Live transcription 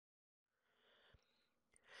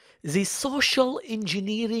The social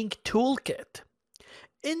engineering toolkit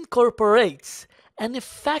incorporates an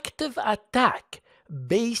effective attack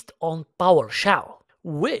based on PowerShell,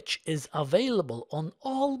 which is available on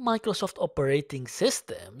all Microsoft operating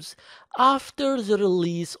systems after the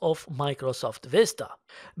release of Microsoft Vista.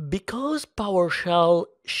 Because PowerShell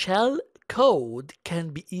shell code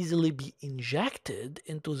can be easily be injected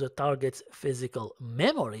into the target's physical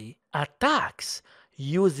memory, attacks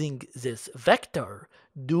using this vector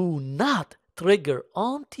do not trigger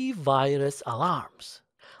antivirus alarms.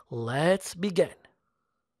 Let's begin.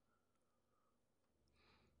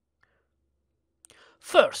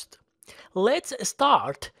 First, let's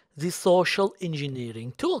start the social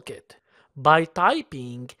engineering toolkit by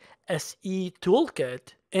typing SE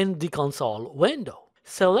toolkit in the console window.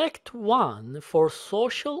 Select one for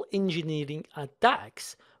social engineering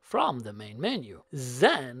attacks from the main menu.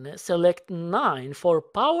 Then select 9 for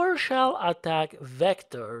PowerShell attack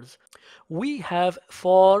vectors. We have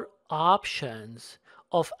 4 options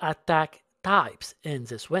of attack types in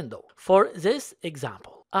this window. For this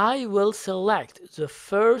example, I will select the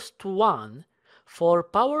first one for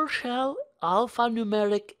PowerShell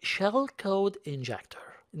alphanumeric shellcode injector.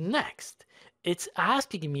 Next, it's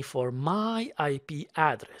asking me for my IP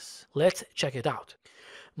address. Let's check it out.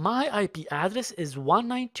 My IP address is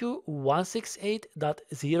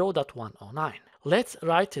 192.168.0.109. Let's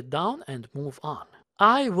write it down and move on.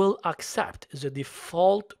 I will accept the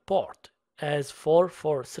default port as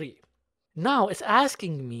 443. Now it's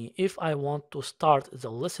asking me if I want to start the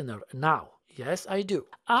listener now. Yes, I do.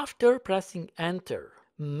 After pressing enter,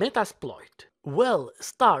 Metasploit will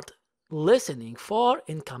start listening for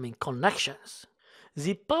incoming connections.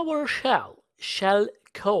 The PowerShell shell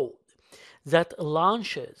code that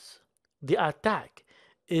launches the attack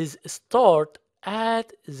is stored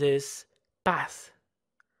at this path.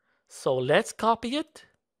 So let's copy it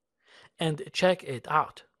and check it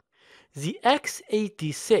out. The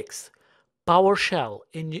x86 PowerShell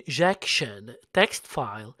injection text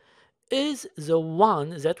file is the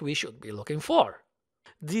one that we should be looking for.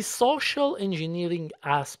 The social engineering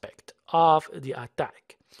aspect of the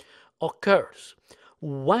attack occurs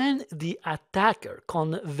when the attacker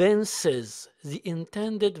convinces the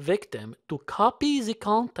intended victim to copy the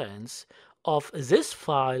contents of this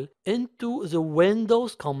file into the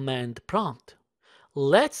Windows command prompt.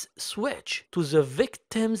 Let's switch to the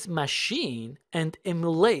victim's machine and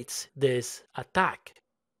emulate this attack.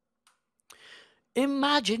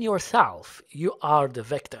 Imagine yourself, you are the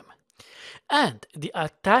victim, and the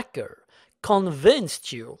attacker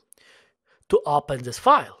convinced you to open this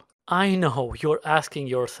file. I know you're asking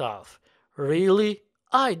yourself, really?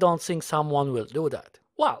 I don't think someone will do that.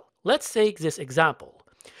 Well, let's take this example.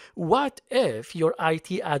 What if your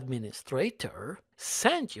IT administrator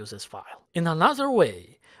sent you this file? In another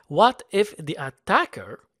way, what if the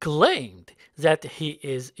attacker claimed that he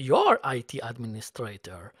is your IT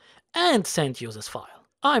administrator and sent you this file?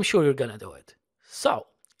 I'm sure you're gonna do it. So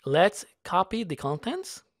let's copy the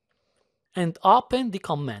contents and open the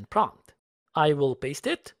command prompt. I will paste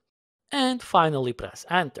it and finally press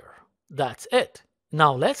enter. That's it.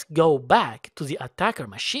 Now let's go back to the attacker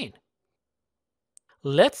machine.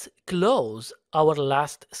 Let's close our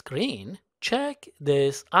last screen. Check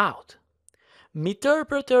this out.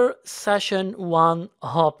 Meterpreter session 1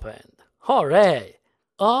 opened. Hooray!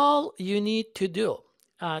 All you need to do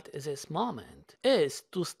at this moment is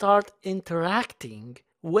to start interacting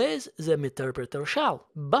with the Meterpreter shell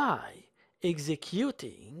by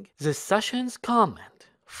executing the sessions command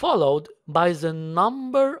followed by the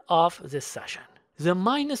number of the session. The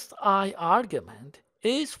 -i argument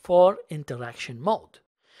is for interaction mode.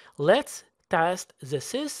 Let's test the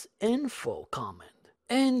sysinfo command.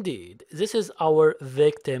 Indeed, this is our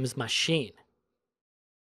victim's machine.